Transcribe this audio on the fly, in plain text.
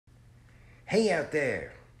Hey out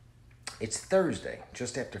there! It's Thursday,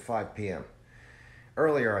 just after 5 p.m.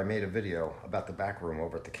 Earlier I made a video about the back room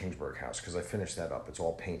over at the Kingsburg house because I finished that up. It's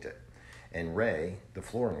all painted. And Ray, the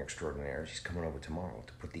flooring extraordinaire, she's coming over tomorrow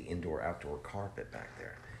to put the indoor-outdoor carpet back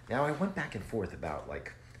there. Now I went back and forth about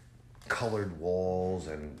like colored walls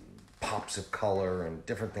and pops of color and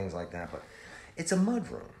different things like that, but it's a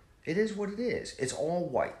mud room. It is what it is. It's all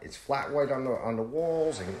white. It's flat white on the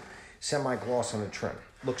walls and semi-gloss on the trim.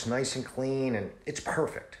 Looks nice and clean, and it's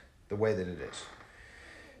perfect the way that it is.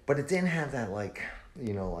 But it didn't have that like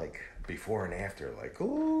before and after, like,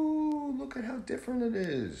 oh, look at how different it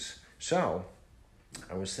is. So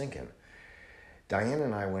I was thinking, Diane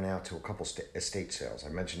and I went out to a couple estate sales. I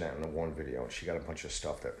mentioned that in the one video. She got a bunch of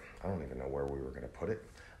stuff that I don't even know where we were going to put it.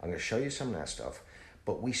 I'm going to show you some of that stuff.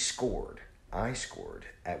 But I scored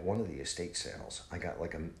at one of the estate sales. I got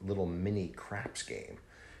like a little mini craps game.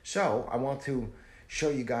 So I want to show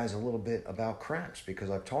you guys a little bit about craps because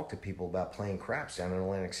I've talked to people about playing craps down in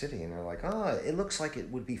Atlantic City, and they're like, oh, it looks like it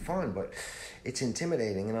would be fun, but it's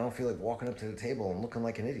intimidating and I don't feel like walking up to the table and looking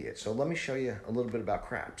like an idiot. So let me show you a little bit about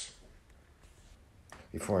craps.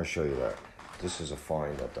 Before I show you that, this is a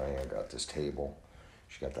find that Diane got, this table.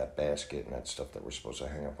 She got that basket and that stuff that we're supposed to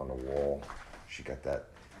hang up on the wall. She got that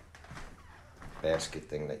basket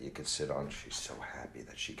thing that you could sit on. She's so happy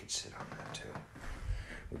that she could sit on that too.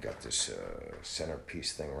 We got this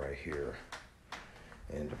centerpiece thing right here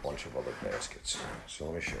and a bunch of other baskets. So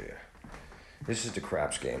let me show you. This is the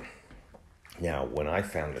craps game. Now, when I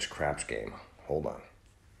found this craps game, hold on.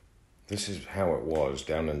 This is how it was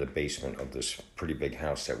down in the basement of this pretty big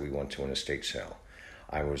house that we went to an estate sale.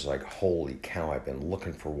 I was like, holy cow, I've been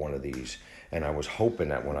looking for one of these. And I was hoping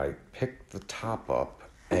that when I picked the top up,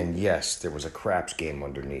 and yes, there was a craps game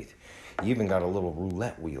underneath. You even got a little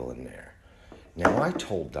roulette wheel in there. Now, I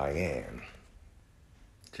told Diane,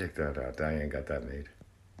 check that out, Diane got that made.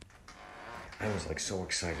 I was like so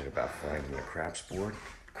excited about finding the craps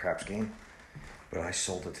craps game, but I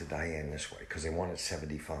sold it to Diane this way because they wanted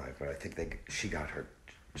 75, but I think she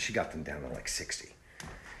got them down to like 60.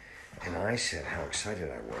 And I said how excited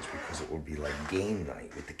I was because it would be like game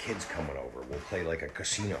night with the kids coming over. We'll play like a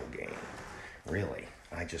casino game. Really,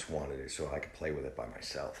 I just wanted it so I could play with it by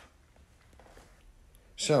myself.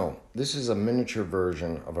 So, this is a miniature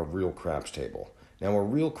version of a real craps table. Now, a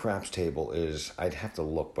real craps table is, I'd have to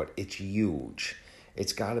look, but it's huge.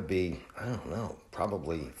 It's got to be, I don't know,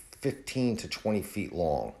 probably 15 to 20 feet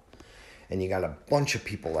long. And you got a bunch of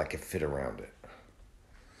people that can fit around it.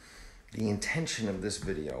 The intention of this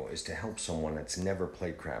video is to help someone that's never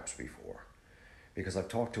played craps before. Because I've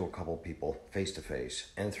talked to a couple people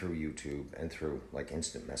face-to-face and through YouTube and through like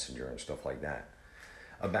Instant Messenger and stuff like that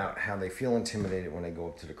about how they feel intimidated when they go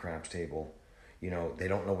up to the craps table. You know, they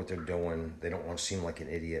don't know what they're doing. They don't want to seem like an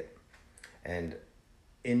idiot. And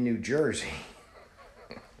in New Jersey,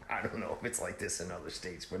 I don't know if it's like this in other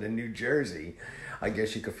states, but in New Jersey, I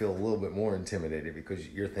guess you could feel a little bit more intimidated because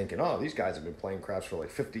you're thinking, oh, these guys have been playing craps for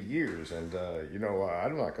like 50 years and,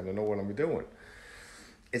 I'm not going to know what I'm doing.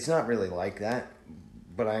 It's not really like that,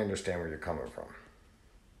 but I understand where you're coming from.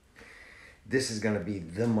 This is going to be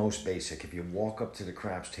the most basic. If you walk up to the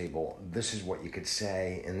craps table, this is what you could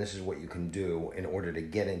say and this is what you can do in order to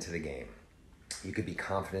get into the game. You could be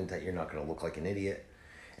confident that you're not going to look like an idiot.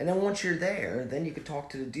 And then once you're there, then you could talk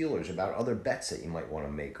to the dealers about other bets that you might want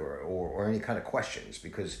to make or any kind of questions.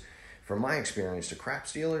 Because from my experience, the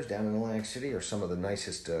craps dealers down in Atlantic City are some of the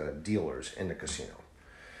nicest dealers in the casino.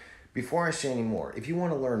 Before I say any more, if you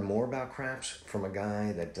want to learn more about craps from a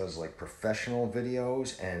guy that does like professional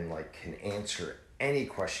videos and like can answer any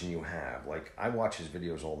question you have, like I watch his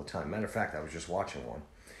videos all the time. Matter of fact, I was just watching one.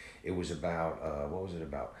 It was about, what was it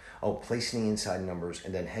about? Oh, placing the inside numbers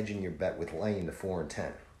and then hedging your bet with laying the 4 and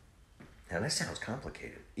 10. Now that sounds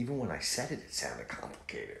complicated. Even when I said it, it sounded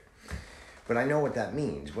complicated. But I know what that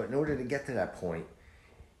means. But in order to get to that point,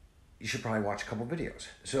 you should probably watch a couple videos.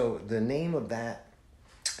 So the name of that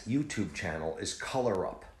YouTube channel is Color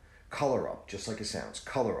Up. Color Up, just like it sounds,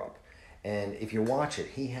 Color Up. And if you watch it,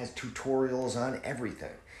 he has tutorials on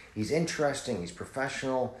everything. He's interesting, he's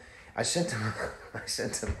professional. I sent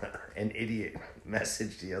him an idiot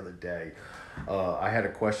message the other day. I had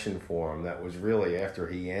a question for him that was really, after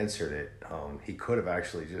he answered it, he could have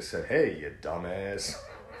actually just said, hey, you dumbass.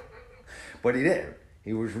 But he didn't.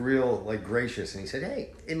 He was real like gracious and he said,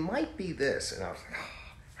 hey, it might be this. And I was like,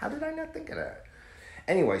 oh, how did I not think of that?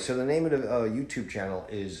 Anyway, so the name of the YouTube channel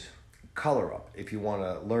is Color Up if you want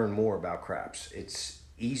to learn more about craps. It's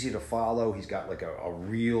easy to follow. He's got like a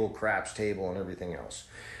real craps table and everything else.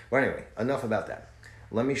 But anyway, enough about that.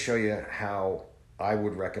 Let me show you how I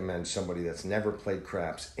would recommend somebody that's never played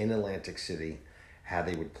craps in Atlantic City how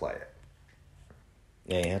they would play it.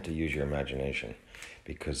 Yeah, you have to use your imagination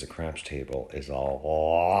because the craps table is a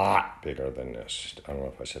lot bigger than this. I don't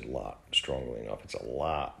know if I said lot strongly enough. It's a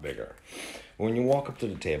lot bigger. When you walk up to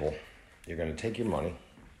the table, you're going to take your money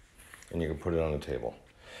and you're going to put it on the table.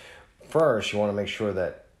 First, you want to make sure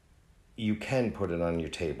that you can put it on your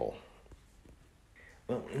table.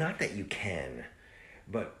 Well, not that you can,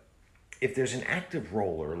 but if there's an active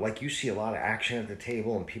roller, like you see a lot of action at the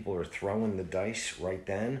table and people are throwing the dice right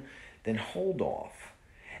then hold off.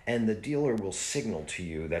 And the dealer will signal to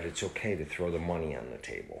you that it's okay to throw the money on the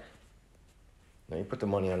table. Now you put the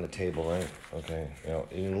money on the table, right? Okay. Now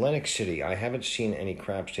in Lenox City, I haven't seen any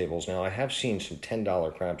craps tables. Now I have seen some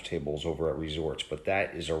 $10 craps tables over at resorts, but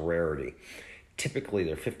that is a rarity. Typically,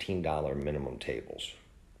 they're $15 minimum tables.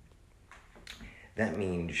 That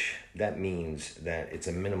means that it's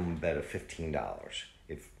a minimum bet of $15.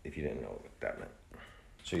 If you didn't know what that meant.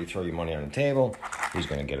 So you throw your money on the table. He's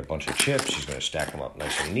going to get a bunch of chips. He's going to stack them up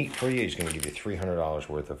nice and neat for you. He's going to give you $300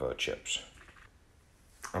 worth of chips.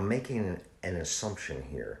 I'm making an assumption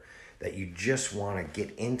here that you just want to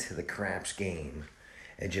get into the craps game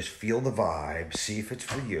and just feel the vibe, see if it's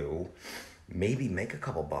for you, maybe make a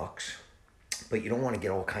couple bucks, but you don't want to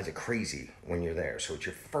get all kinds of crazy when you're there. So it's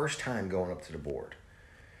your first time going up to the board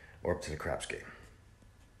or up to the craps game.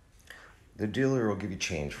 The dealer will give you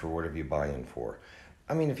change for whatever you buy in for.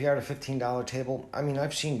 I mean, if you're at a $15 table, I mean,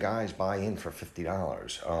 I've seen guys buy in for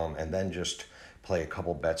 $50 and then just play a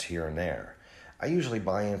couple bets here and there. I usually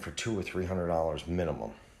buy in for $200 or $300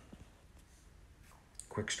 minimum.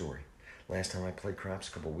 Quick story. Last time I played craps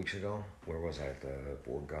a couple weeks ago, where was I? At the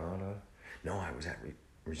Borgata? No, I was at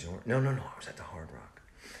Resort. No, I was at the Hard Rock.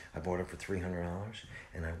 I bought it for $300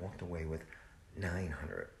 and I walked away with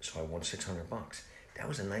 $900. So I won $600. That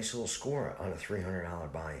was a nice little score on a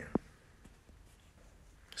 $300 buy-in.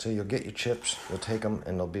 So you'll get your chips, you'll take them,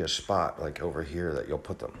 and there'll be a spot like over here that you'll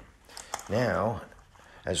put them. Now,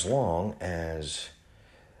 as long as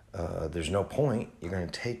there's no point, you're going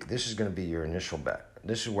to take, this is going to be your initial bet.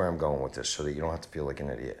 This is where I'm going with this so that you don't have to feel like an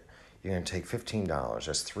idiot. You're going to take $15,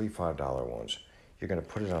 that's three $5 ones. You're going to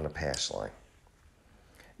put it on the pass line.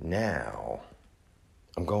 Now,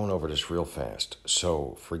 I'm going over this real fast,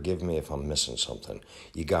 so forgive me if I'm missing something.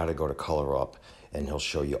 You got to go to Color Up, and he'll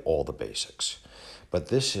show you all the basics. But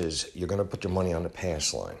this is, you're going to put your money on the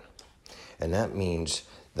pass line. And that means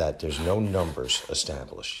that there's no numbers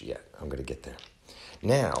established yet. I'm going to get there.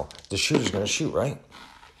 Now, the shooter's going to shoot, right?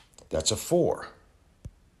 That's a 4.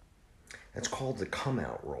 That's called the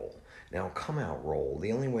come-out roll. Now, come-out roll,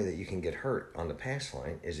 the only way that you can get hurt on the pass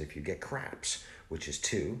line is if you get craps, which is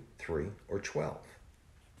 2, 3, or 12.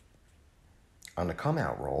 On the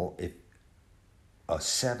come-out roll, if a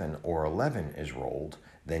 7 or 11 is rolled,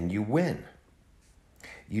 then you win.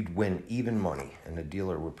 You'd win even money, and the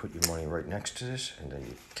dealer would put your money right next to this, and then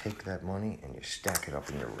you take that money and you stack it up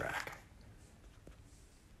in your rack.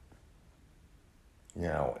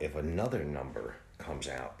 Now, if another number comes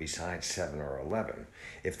out besides 7 or 11,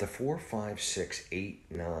 if the 4, 5, 6, 8,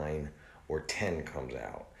 9, or 10 comes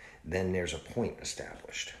out, then there's a point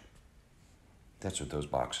established. That's what those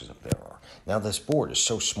boxes up there are. Now this board is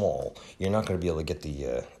so small, you're not going to be able to get the,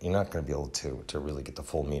 you're not going to be able to really get the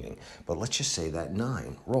full meaning. But let's just say that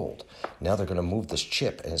 9 rolled. Now they're going to move this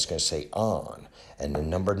chip and it's going to say on, and the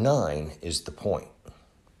number 9 is the point.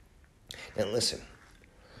 Now listen,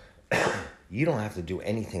 you don't have to do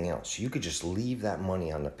anything else. You could just leave that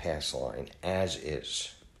money on the pass line as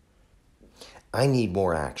is. I need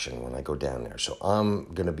more action when I go down there, so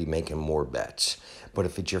I'm going to be making more bets. But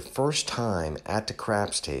if it's your first time at the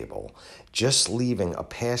craps table, just leaving a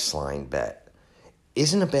pass line bet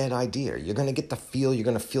isn't a bad idea. You're going to get the feel, you're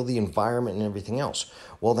going to feel the environment and everything else.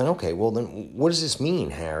 Well then, okay, well then what does this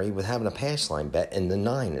mean, Harry, with having a pass line bet and the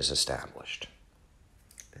 9 is established?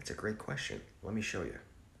 That's a great question. Let me show you.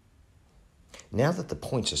 Now that the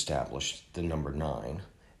point's established, the number 9,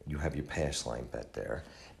 you have your pass line bet there.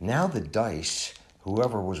 Now the dice,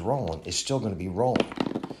 whoever was rolling, is still going to be rolling.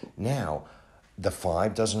 Now, the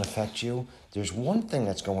 5 doesn't affect you. There's one thing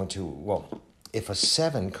that's going to, well, if a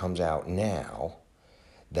 7 comes out now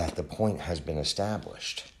that the point has been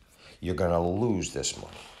established, you're going to lose this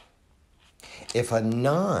money. If a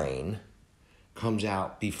 9 comes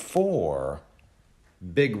out before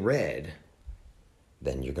Big Red,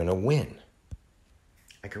 then you're going to win.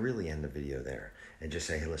 I could really end the video there and just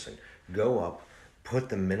say, hey, listen, go up, put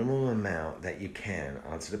the minimum amount that you can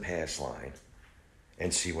onto the pass line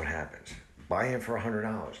and see what happens. Buy in for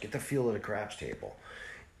 $100. Get the feel of the craps table.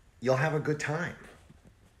 You'll have a good time.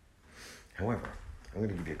 However, I'm going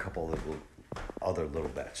to give you a couple of other little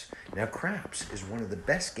bets. Now, craps is one of the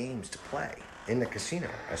best games to play in the casino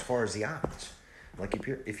as far as the odds. Like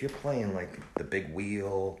if you're playing like the big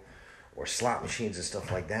wheel or slot machines and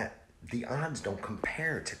stuff like that, the odds don't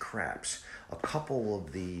compare to craps. A couple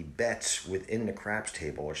of the bets within the craps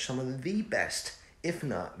table are some of the best, if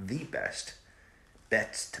not the best,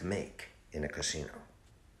 bets to make in a casino.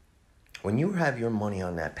 When you have your money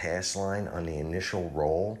on that pass line on the initial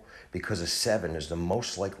roll, because a 7 is the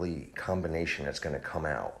most likely combination that's going to come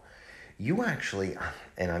out, you actually,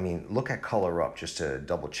 and I mean, look at color up just to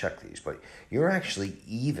double check these, but you're actually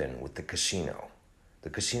even with the casino.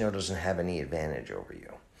 The casino doesn't have any advantage over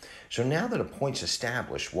you. So now that a point's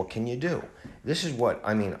established, what can you do? This is what,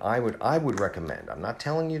 I mean, I would recommend. I'm not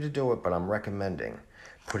telling you to do it, but I'm recommending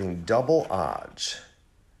putting double odds.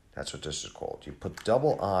 That's what this is called. You put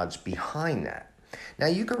double odds behind that. Now,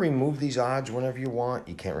 you can remove these odds whenever you want.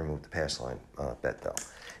 You can't remove the pass line bet, though.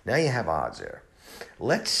 Now you have odds there.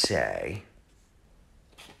 Let's say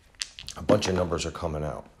a bunch of numbers are coming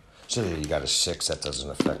out. So you got a 6, that doesn't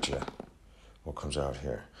affect you. What comes out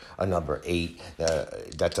here? A number 8,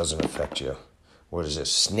 that doesn't affect you. What is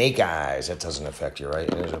this? Snake eyes, that doesn't affect you, right?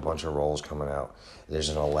 And there's a bunch of rolls coming out. There's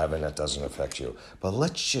an 11, that doesn't affect you. But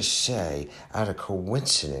let's just say, out of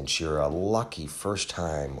coincidence, you're a lucky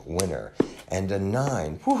first-time winner. And a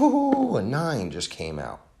 9, woohoo, a 9 just came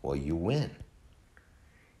out. Well, you win.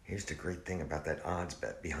 Here's the great thing about that odds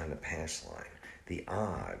bet behind the pass line. The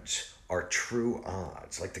odds are true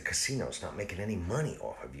odds. Like the casino's not making any money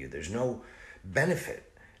off of you. There's no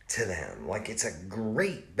benefit to them. Like it's a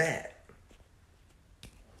great bet.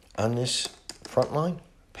 On this front line,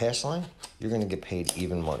 pass line, you're going to get paid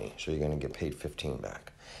even money. So you're going to get paid 15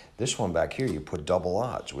 back. This one back here, you put double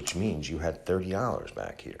odds, which means you had $30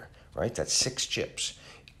 back here, right? That's 6 chips.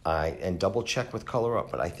 And double check with color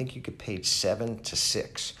up, but I think you get paid 7 to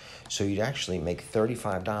 6. So you'd actually make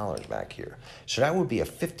 $35 back here. So that would be a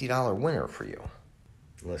 $50 winner for you.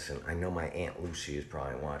 Listen, I know my Aunt Lucy is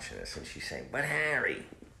probably watching this, and she's saying, but Harry,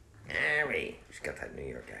 she's got that New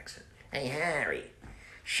York accent. Hey, Harry,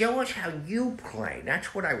 show us how you play.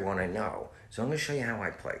 That's what I want to know. So I'm going to show you how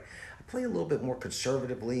I play. I play a little bit more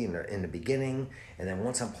conservatively in the beginning, and then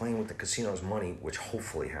once I'm playing with the casino's money, which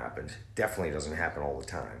hopefully happens, definitely doesn't happen all the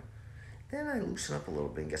time, then I loosen up a little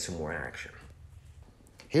bit and get some more action.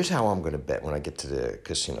 Here's how I'm going to bet when I get to the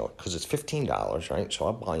casino, because it's $15, right? So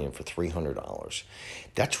I'll buy in for $300.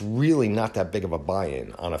 That's really not that big of a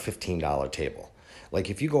buy-in on a $15 table. Like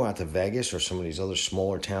if you go out to Vegas or some of these other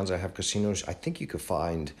smaller towns that have casinos, I think you could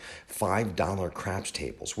find $5 craps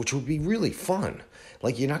tables, which would be really fun.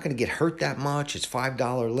 Like you're not going to get hurt that much. It's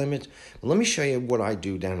 $5 limit. But let me show you what I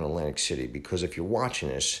do down in Atlantic City, because if you're watching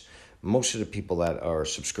this, most of the people that are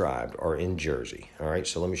subscribed are in Jersey, all right?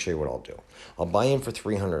 So let me show you what I'll do. I'll buy in for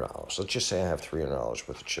 $300. Let's just say I have $300 worth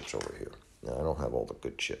of chips over here. Now, I don't have all the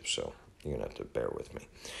good chips, so you're gonna have to bear with me.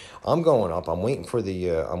 I'm going up. I'm waiting for the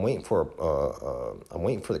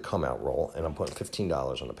come out roll, and I'm putting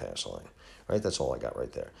 $15 on the pass line. Right, that's all I got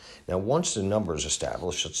right there. Now, once the number is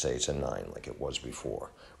established, let's say it's a 9, like it was before.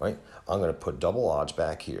 Right, I'm gonna put double odds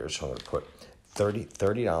back here, so I'm gonna put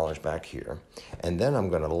 $30 back here, and then I'm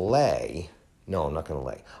going to lay, no, I'm not going to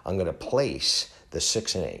lay, I'm going to place the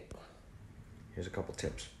 6 and 8. Here's a couple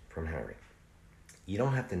tips from Harry. You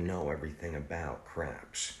don't have to know everything about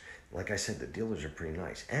craps. Like I said, the dealers are pretty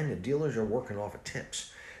nice, and the dealers are working off of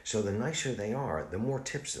tips. So the nicer they are, the more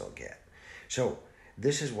tips they'll get. So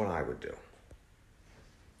this is what I would do.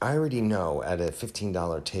 I already know at a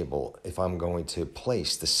 $15 table, if I'm going to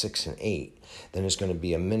place the 6 and 8, then it's going to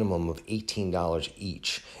be a minimum of $18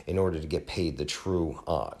 each in order to get paid the true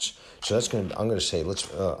odds. So that's going to, I'm going to say,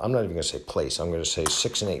 I'm not even going to say place. I'm going to say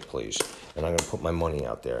 6 and 8, please. And I'm going to put my money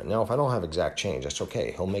out there. Now, if I don't have exact change, that's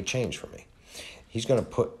okay. He'll make change for me. He's going to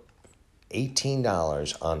put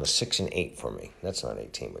 $18 on the 6 and 8 for me. That's not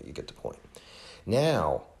 18, but you get the point.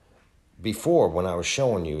 Now, before, when I was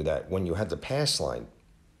showing you that when you had the pass line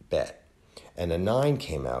bet and a 9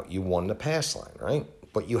 came out, you won the pass line, right?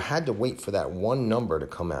 But you had to wait for that one number to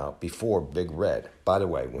come out before Big Red. By the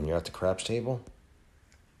way, when you're at the craps table,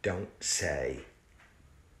 don't say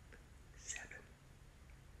 7.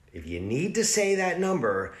 If you need to say that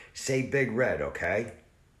number, say Big Red, okay?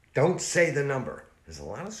 Don't say the number. There's a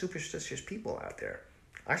lot of superstitious people out there.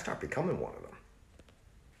 I start becoming one of them.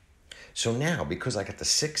 So now, because I got the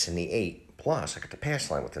 6 and the 8, plus I got the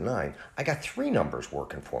pass line with the 9, I got 3 numbers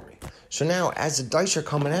working for me. So now, as the dice are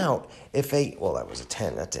coming out, if well, that was a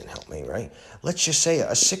 10, that didn't help me, right? Let's just say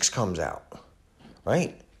a 6 comes out,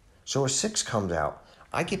 right? So a 6 comes out,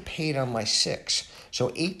 I get paid on my 6. So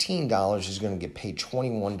 $18 is going to get paid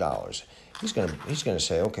 $21. He's gonna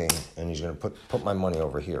say, okay, and he's gonna put my money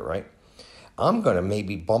over here, right? I'm gonna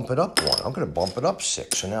maybe bump it up one. I'm gonna bump it up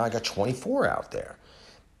 6. So now I got 24 out there.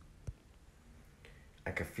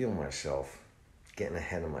 I can feel myself getting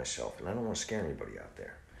ahead of myself, and I don't want to scare anybody out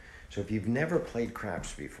there. So if you've never played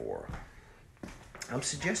craps before, I'm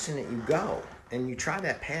suggesting that you go and you try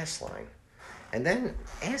that pass line, and then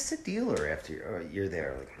ask the dealer after you're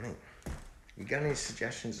there, like, man, you got any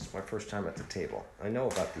suggestions? It's my first time at the table. I know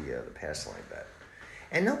about the pass line bet.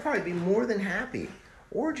 And they'll probably be more than happy.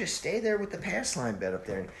 Or just stay there with the pass line bet up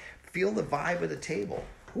there and feel the vibe of the table.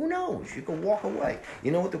 Who knows? You can walk away.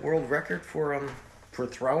 You know what the world record for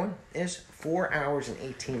throwing is? 4 hours and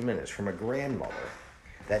 18 minutes from a grandmother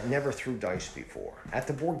that never threw dice before. At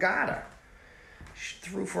the Borgata. She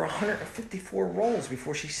threw for 154 rolls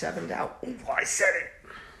before she 7'd out. Oh, I said it.